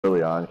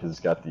early on because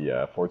it's got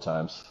the 4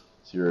 times,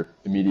 so you're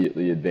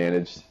immediately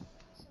advantaged.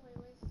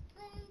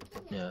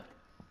 Yeah.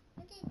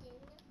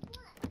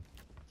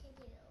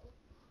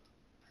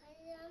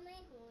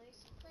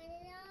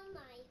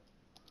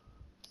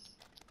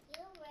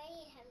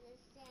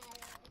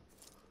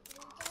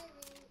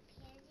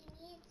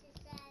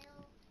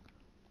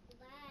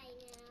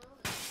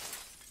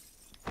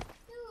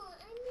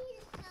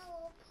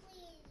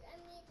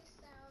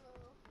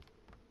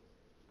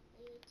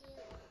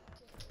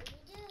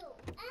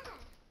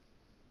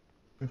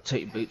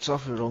 Take your boots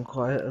off, you're on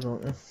quieter,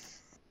 don't you?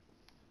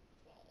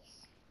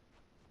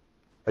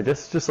 I guess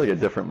it's just like a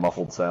different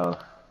muffled sound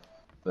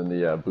than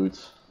the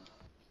boots.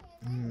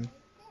 Mm.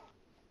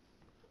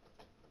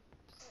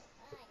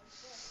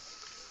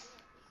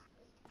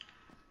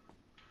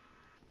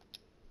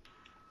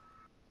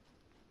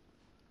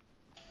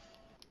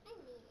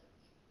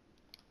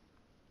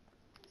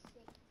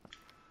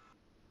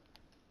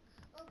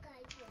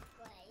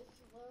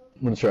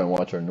 I'm gonna try and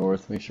watch our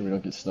north, make sure we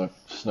don't get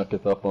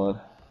snucketh up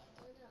on.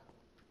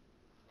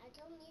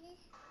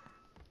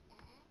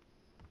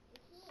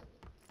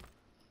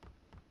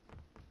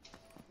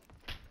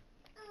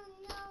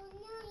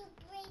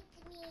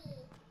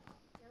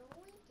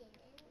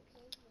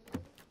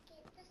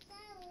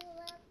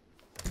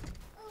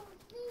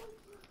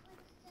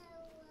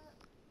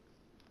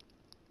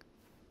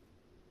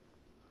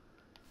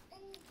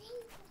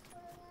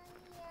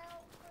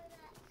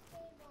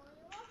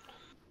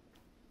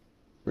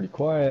 Pretty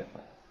quiet.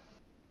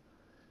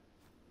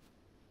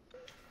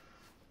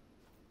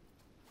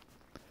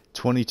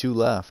 $22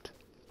 left.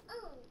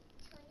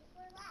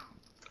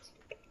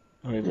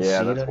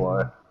 Yeah, that's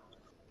why.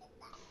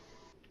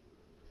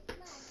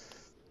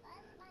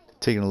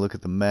 Taking a look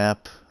at the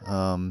map.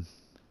 I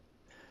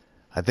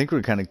think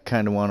we kind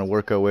of want to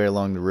work our way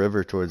along the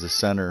river towards the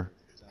center.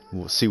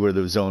 We'll see where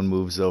the zone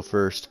moves though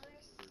first.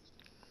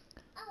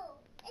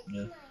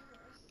 Yeah.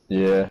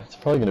 Yeah, it's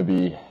probably gonna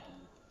be,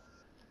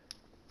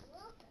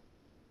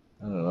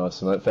 I don't know, a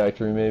cement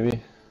factory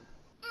maybe.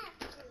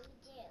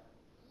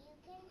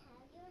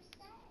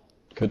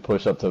 Could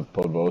push up to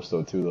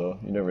Podvosto too, though.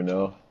 You never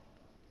know.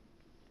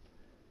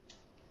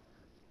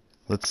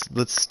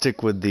 Let's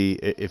stick with the.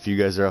 If you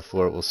guys are up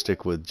for it, we'll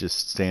stick with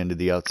just staying to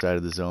the outside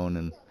of the zone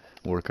and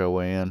work our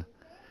way in.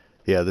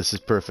 Yeah, this is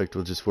perfect.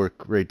 We'll just work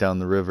right down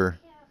the river.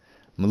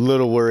 I'm a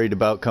little worried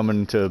about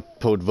coming to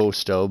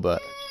Podvosto,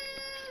 but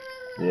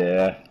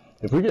yeah,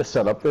 if we get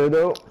set up there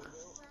though,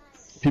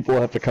 people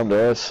will have to come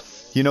to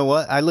us. You know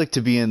what? I like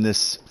to be in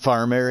this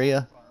farm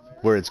area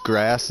where it's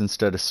grass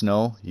instead of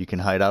snow. You can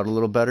hide out a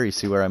little better. You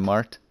see where I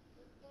marked?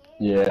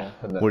 Yeah,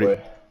 in that What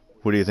way.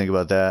 Do you think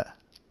about that?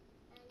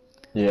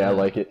 Yeah, I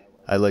like it.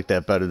 I like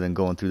that better than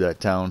going through that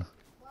town.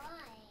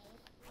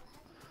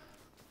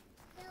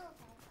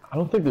 I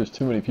don't think there's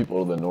too many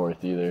people to the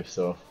north either,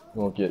 so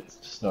we won't get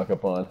snuck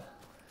up on.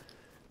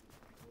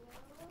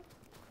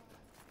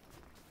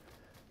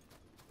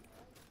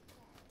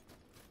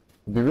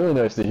 It'd be really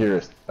nice to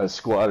hear a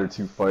squad or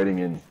two fighting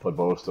in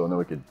Podvosto, and then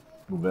we could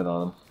move in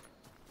on them.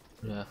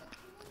 Yeah.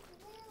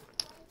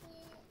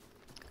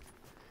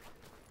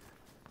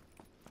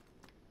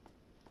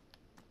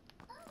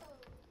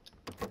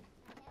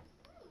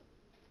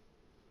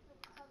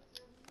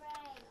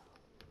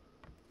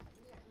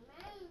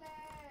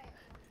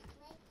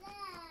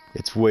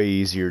 It's way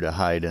easier to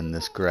hide in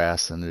this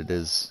grass than it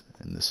is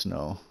in the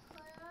snow.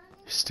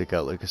 You stick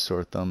out like a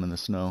sore thumb in the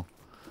snow.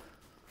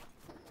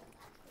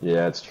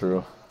 Yeah, it's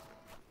true.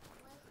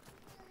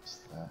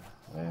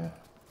 Yeah.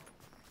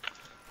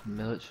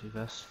 Military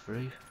vest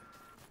free.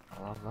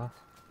 I'll have that.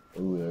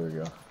 Ooh, there we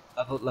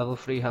go. Level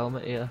 3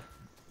 helmet here.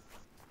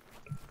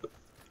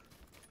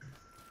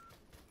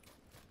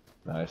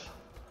 Nice.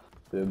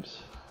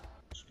 Dibs.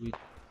 Sweet.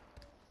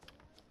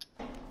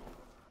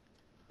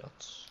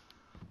 That's...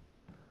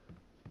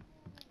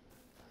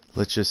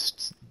 Let's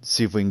just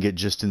see if we can get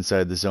just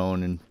inside the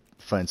zone and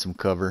find some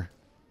cover.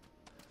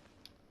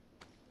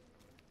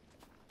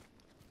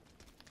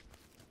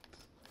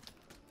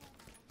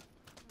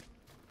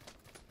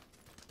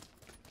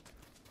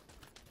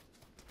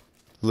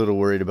 A little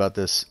worried about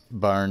this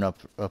barn up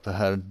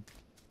ahead.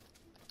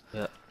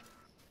 Yeah.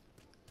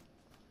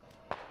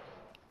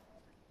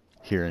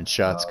 Hearing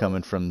shots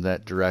coming from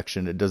that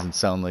direction. It doesn't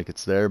sound like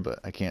it's there, but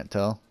I can't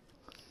tell.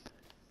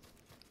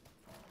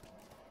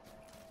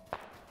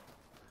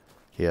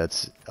 Yeah,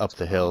 it's up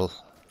the hill.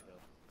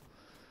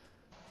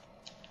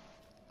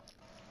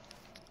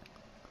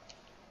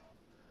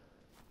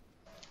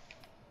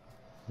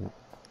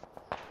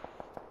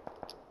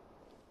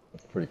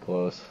 That's pretty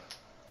close.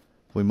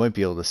 We might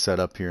be able to set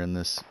up here in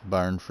this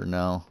barn for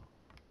now.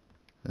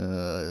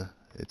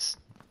 It's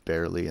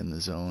barely in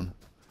the zone.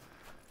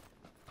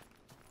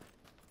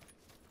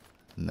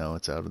 No,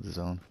 it's out of the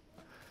zone.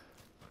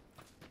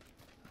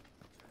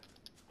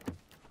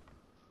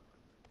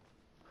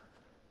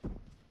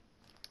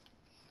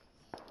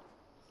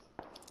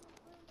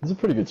 It's a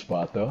pretty good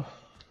spot, though.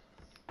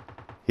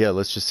 Yeah,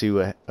 let's just see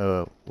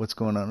what's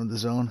going on in the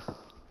zone.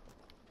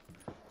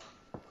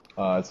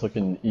 It's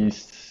looking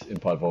east in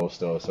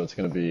Podvosto, so it's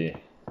gonna be.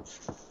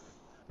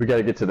 We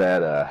gotta get to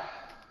that.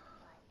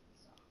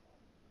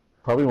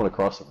 Probably want to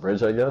cross the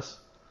bridge, I guess,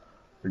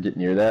 or get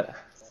near that.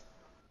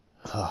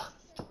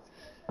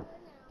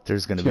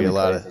 There's gonna It's be a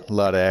gonna be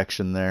lot of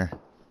action there.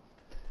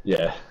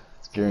 Yeah,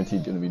 it's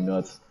guaranteed gonna be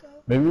nuts.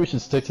 Maybe we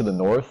should stick to the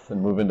north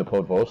and move into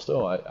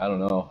Podvosto. I don't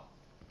know.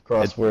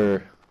 Cross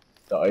where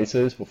the ice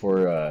is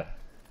before.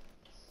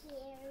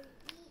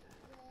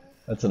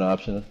 That's an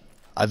option.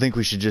 I think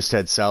we should just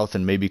head south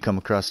and maybe come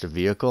across a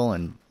vehicle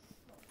and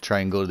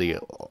try and go to the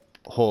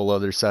whole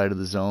other side of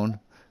the zone,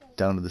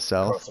 down to the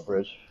south. Across the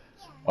bridge.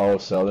 Oh,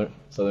 southern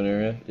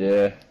area.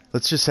 Yeah.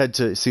 Let's just head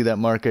to see that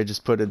mark I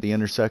just put at the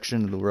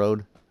intersection of the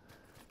road.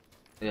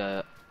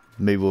 Yeah.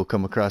 Maybe we'll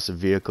come across a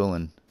vehicle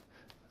and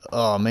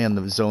oh man,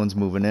 the zone's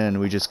moving in.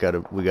 We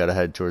gotta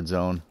head towards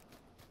zone.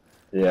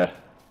 Yeah.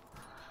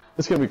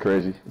 It's gonna be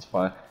crazy. It's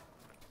fine.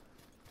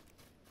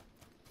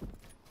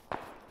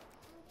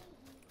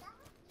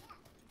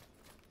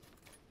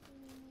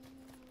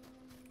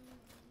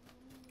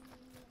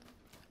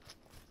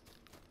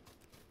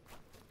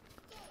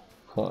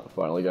 Huh,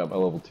 finally got my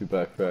level 2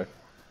 backpack.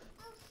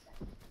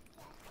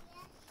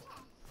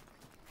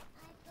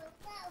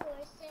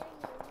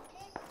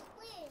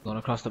 Going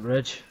across the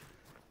bridge.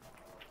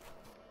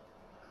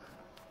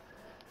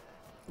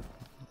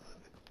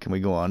 Can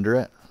we go under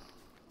it?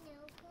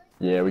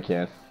 Yeah, we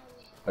can.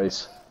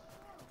 Ice.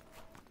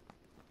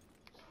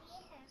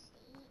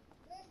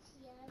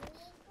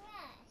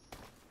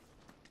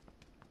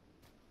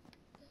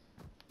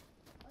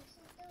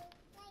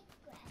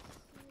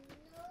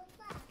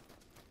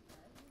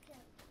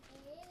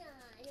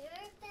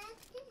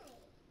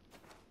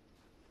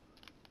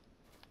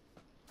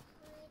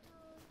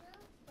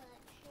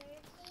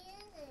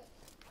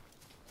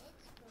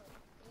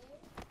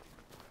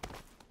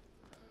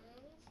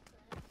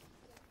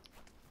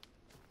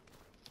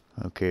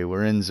 Okay,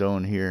 we're in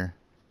zone here.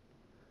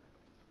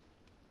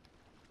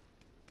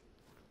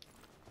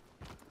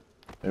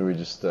 Maybe we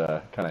just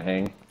kind of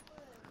hang.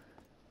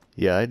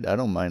 Yeah, I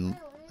don't mind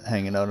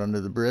hanging out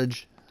under the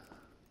bridge.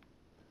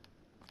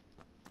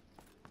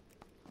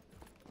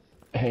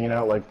 Hanging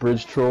out like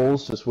bridge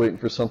trolls, just waiting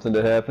for something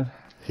to happen.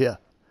 Yeah.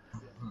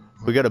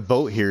 We got a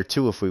boat here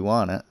too if we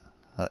want it.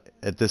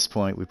 At this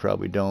point we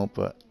probably don't,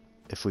 but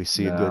if we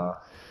see a good...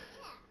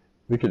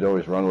 We could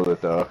always run with it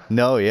though.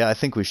 No, yeah, I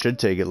think we should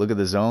take it. Look at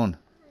the zone.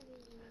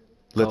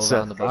 Let's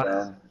around the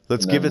back.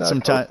 let's give it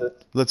some time.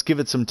 Let's give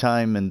it some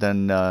time, and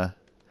then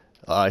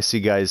I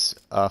see guys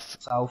off,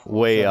 South,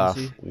 way off,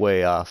 70.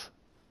 way off.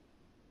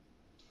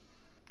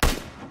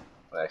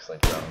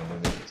 Excellent down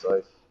underneath the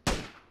ice.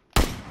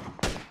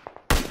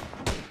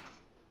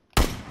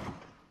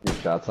 Good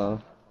shots on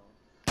him.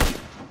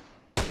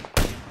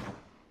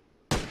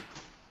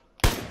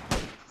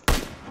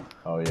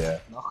 Oh yeah.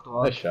 Knocked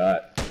one. Nice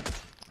shot.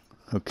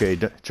 Okay,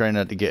 try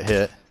not to get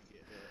hit.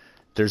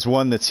 There's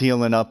one that's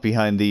healing up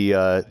behind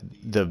the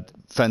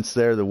fence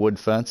there, the wood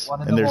fence,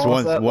 and there's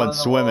one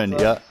swimming.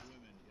 Yeah.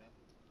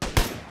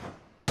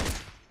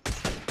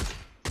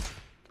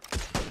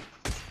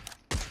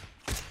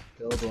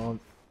 Killed one.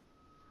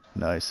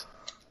 Nice.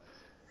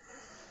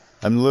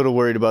 I'm a little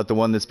worried about the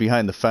one that's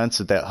behind the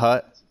fence at that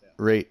hut.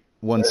 Rate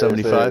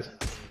 175.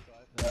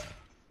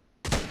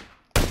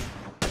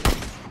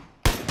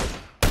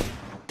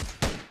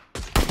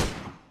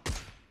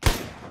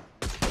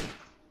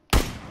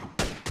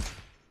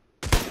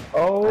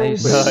 Oh,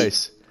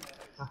 Nice.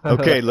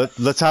 Okay,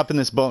 let's hop in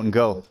this boat and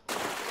go.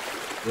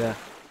 Yeah.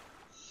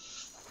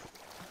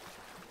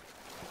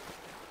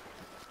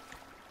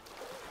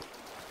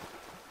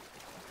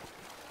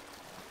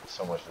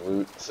 so much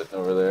loot sitting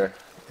over there.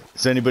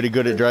 Is anybody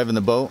good at driving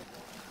the boat?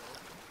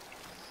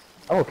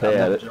 I'm okay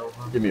at it.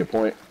 Give me a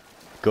point.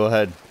 Go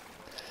ahead.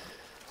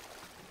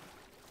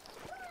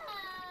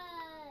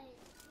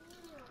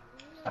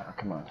 Oh,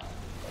 come on.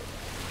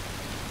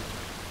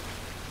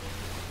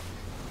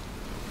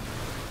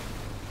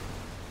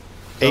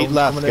 Eight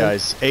left,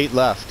 guys. 8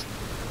 left.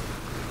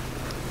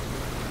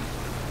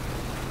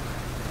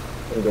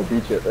 Gonna go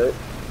beach it, right?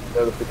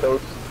 Right up the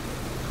coast.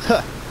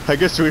 I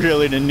guess we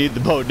really didn't need the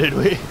boat, did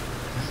we?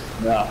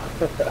 No.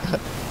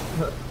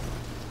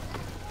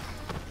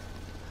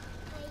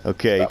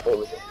 Okay. Get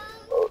We're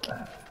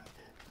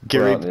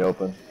out ready. in the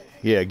open.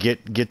 Yeah,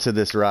 get to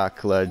this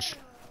rock ledge.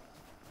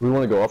 We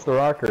want to go off the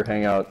rock or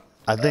hang out?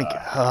 I think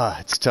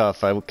it's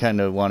tough. I kind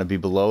of want to be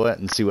below it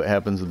and see what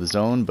happens with the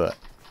zone, but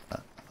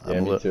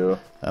Me too.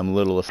 I'm a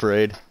little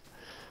afraid.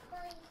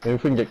 Maybe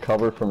if we can get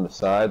cover from the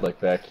side, like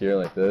back here,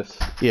 like this.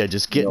 Yeah,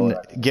 just getting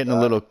a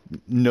little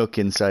nook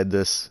inside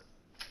this,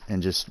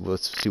 and just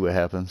let's see what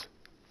happens.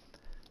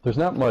 There's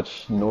not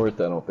much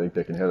north, I don't think,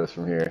 that can hit us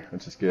from here,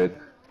 which is good.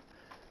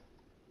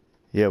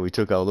 Yeah, we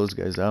took all those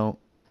guys out.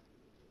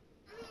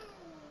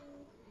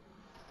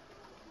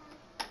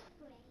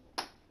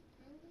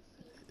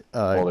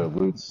 All their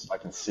loots, I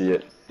can see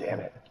it. Damn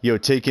it. Yo,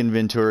 take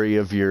inventory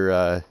of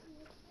your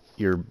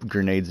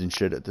grenades and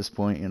shit at this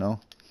point, you know?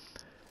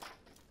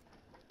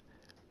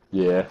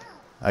 Yeah.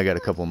 I got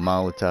a couple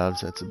Molotovs,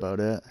 that's about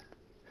it.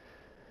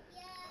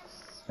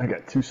 I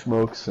got 2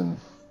 smokes and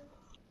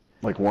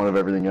like 1 of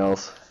everything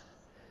else.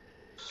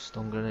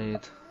 Stun grenade.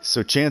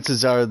 So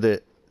chances are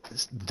that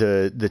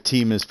the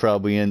team is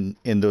probably in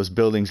those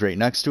buildings right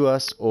next to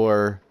us,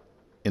 or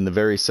in the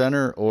very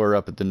center, or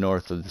up at the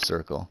north of the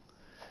circle.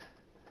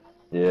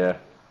 Yeah.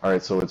 All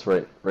right, so it's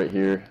right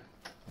here.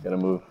 Gotta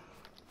move.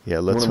 Yeah,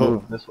 let's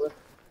move this way.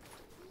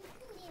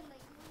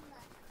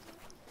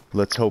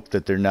 Let's hope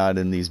that they're not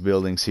in these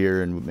buildings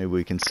here, and maybe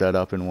we can set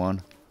up in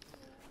one.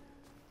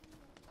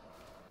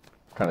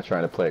 Kind of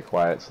trying to play it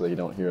quiet so that you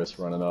don't hear us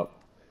running up.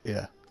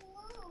 Yeah.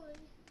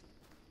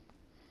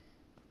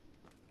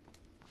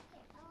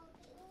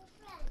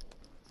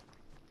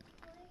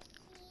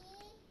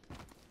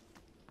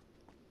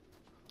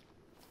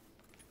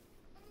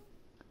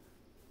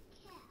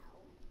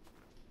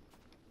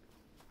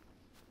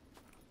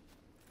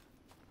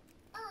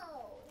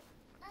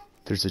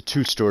 There's a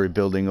 2-story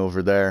building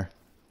over there.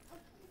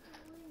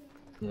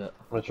 Yeah. I'm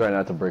gonna try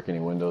not to break any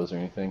windows or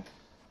anything.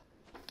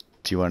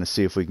 Do you want to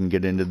see if we can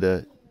get into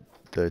the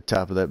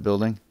top of that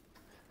building?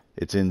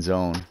 It's in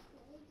zone.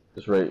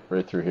 Just right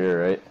through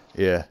here, right?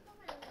 Yeah.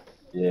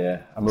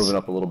 Yeah, I'm moving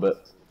up a little bit.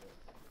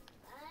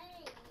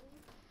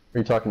 Are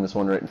you talking this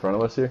one right in front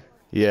of us here?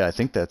 Yeah, I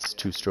think that's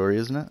 2-story,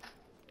 isn't it?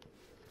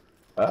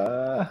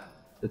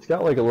 It's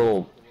got like a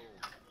little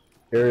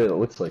area that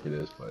looks like it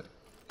is, but...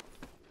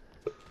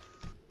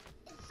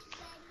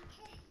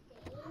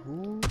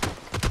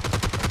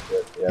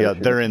 Yeah,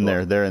 they're in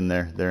there. They're in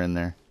there. They're in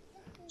there.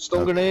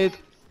 Stun grenade.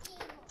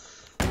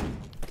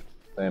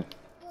 Same.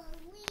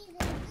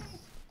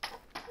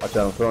 Watch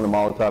out, I'm throwing a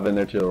Molotov in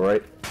there to the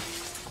right.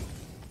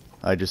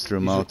 I just threw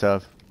a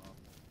Molotov.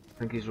 I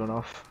think he's run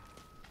off.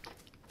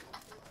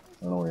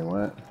 I don't know where he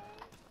went.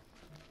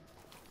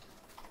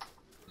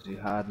 Is he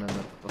hiding in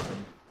the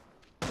fucking...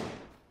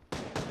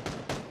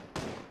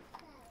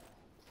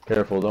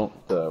 Careful, don't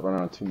run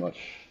around too much.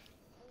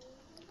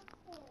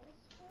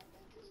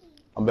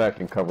 I'm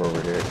back in cover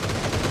over here.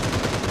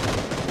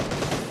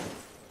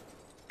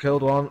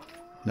 Killed one.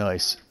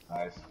 Nice.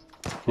 Nice.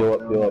 Heal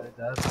up, heal up.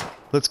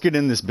 Let's get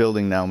in this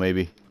building now,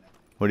 maybe.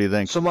 What do you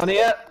think? Someone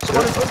here!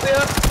 Someone in front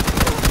here!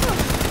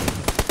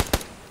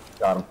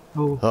 Got him.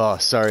 Oh,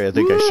 sorry. I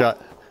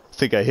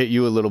think I hit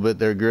you a little bit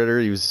there,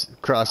 Gritter. He was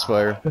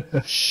crossfire.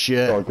 Shit.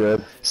 It's all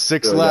good.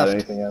 6 Really got left.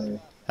 anything on me?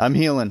 I'm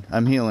healing.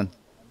 I'm healing.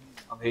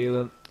 I'm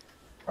healing.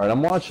 Alright,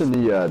 I'm watching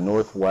the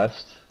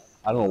northwest.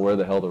 I don't know where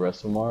the hell the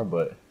rest of them are,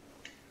 but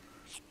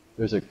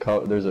there's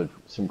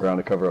some ground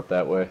to cover up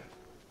that way.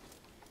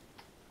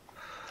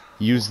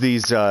 Use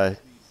these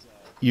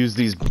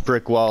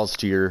brick walls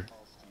to your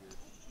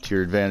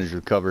advantage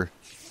with cover.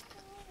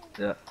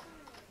 Yeah.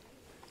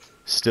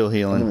 Still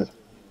healing.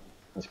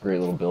 This great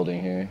little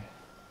building here.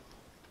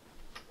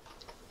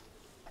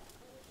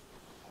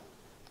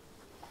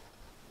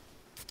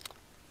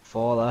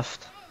 Four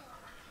left.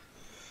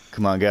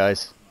 Come on,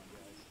 guys.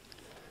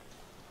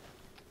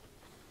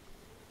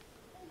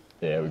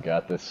 Yeah, we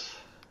got this.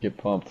 Get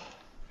pumped.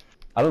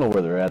 I don't know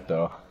where they're at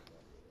though.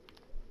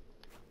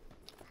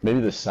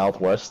 Maybe the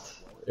southwest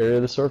area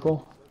of the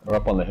circle? Or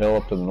up on the hill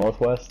up to the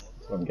northwest?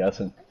 That's what I'm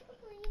guessing.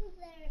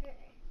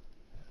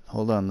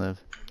 Hold on, Liv.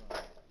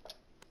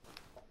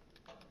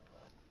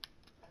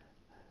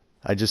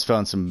 I just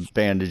found some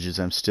bandages.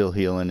 I'm still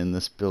healing in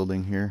this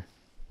building here.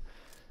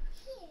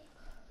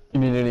 You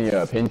need any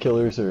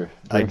painkillers or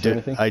drinks or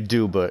anything? I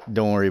do, but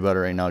don't worry about it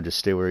right now. Just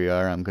stay where you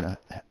are. I'm gonna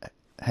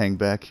hang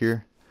back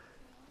here.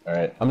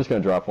 Alright, I'm just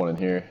gonna drop one in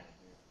here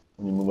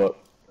when you move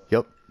up.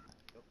 Yep.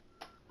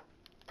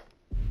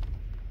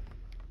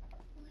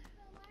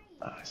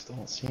 I still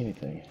don't see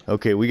anything.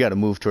 Okay, we gotta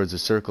move towards the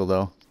circle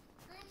though.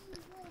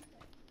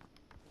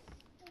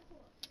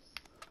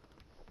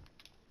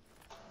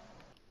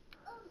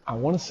 I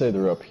want to say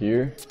they're up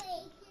here,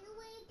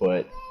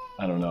 but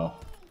I don't know.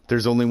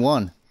 There's only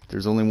one.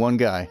 There's only one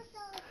guy.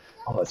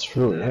 Oh, that's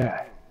true,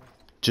 yeah.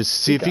 Just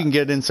see if you can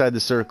get inside the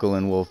circle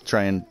and we'll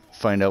try and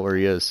find out where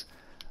he is.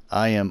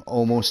 I am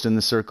almost in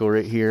the circle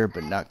right here,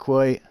 but not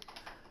quite.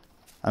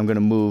 I'm gonna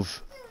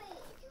move.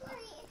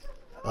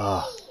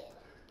 Oh,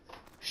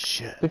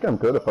 shit. I think I'm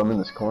good if I'm in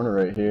this corner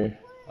right here.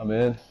 I'm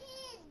in.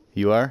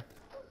 You are?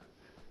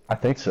 I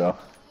think so.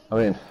 I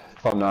mean,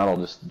 if I'm not, I'll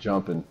just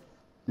jump and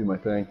do my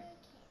thing.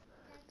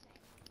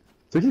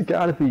 So he's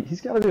gotta be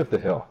up the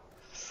hill.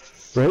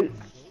 Right?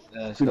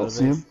 Yeah, it's You gotta don't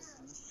see be. him?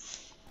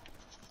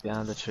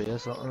 Behind the tree or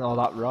something. Oh,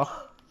 that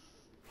rock.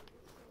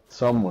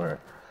 Somewhere.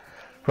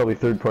 Probably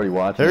third party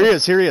watching. There he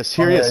is, here he is,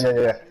 here he is.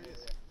 Yeah.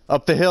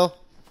 Up the hill.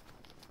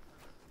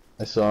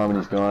 I saw him and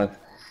he's gone.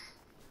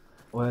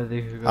 Where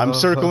did he go? I'm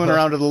circling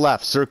around to the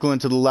left, circling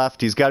to the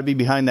left. He's gotta be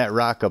behind that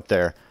rock up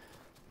there.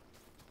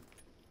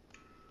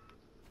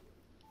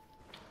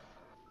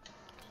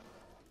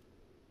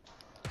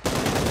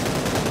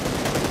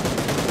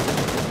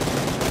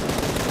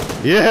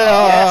 Yeah!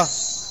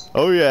 Yes!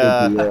 Oh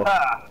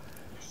yeah!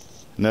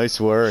 Nice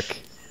work.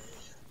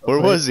 Where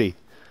was he?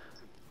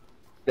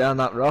 Down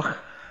that rock.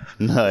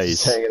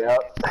 Nice. Just hanging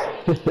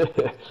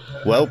out.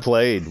 Well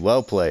played,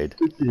 well played.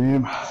 Good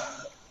game.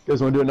 You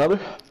guys want to do another?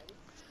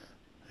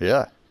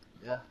 Yeah.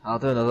 Yeah. Yeah, I'll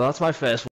do another. That's my first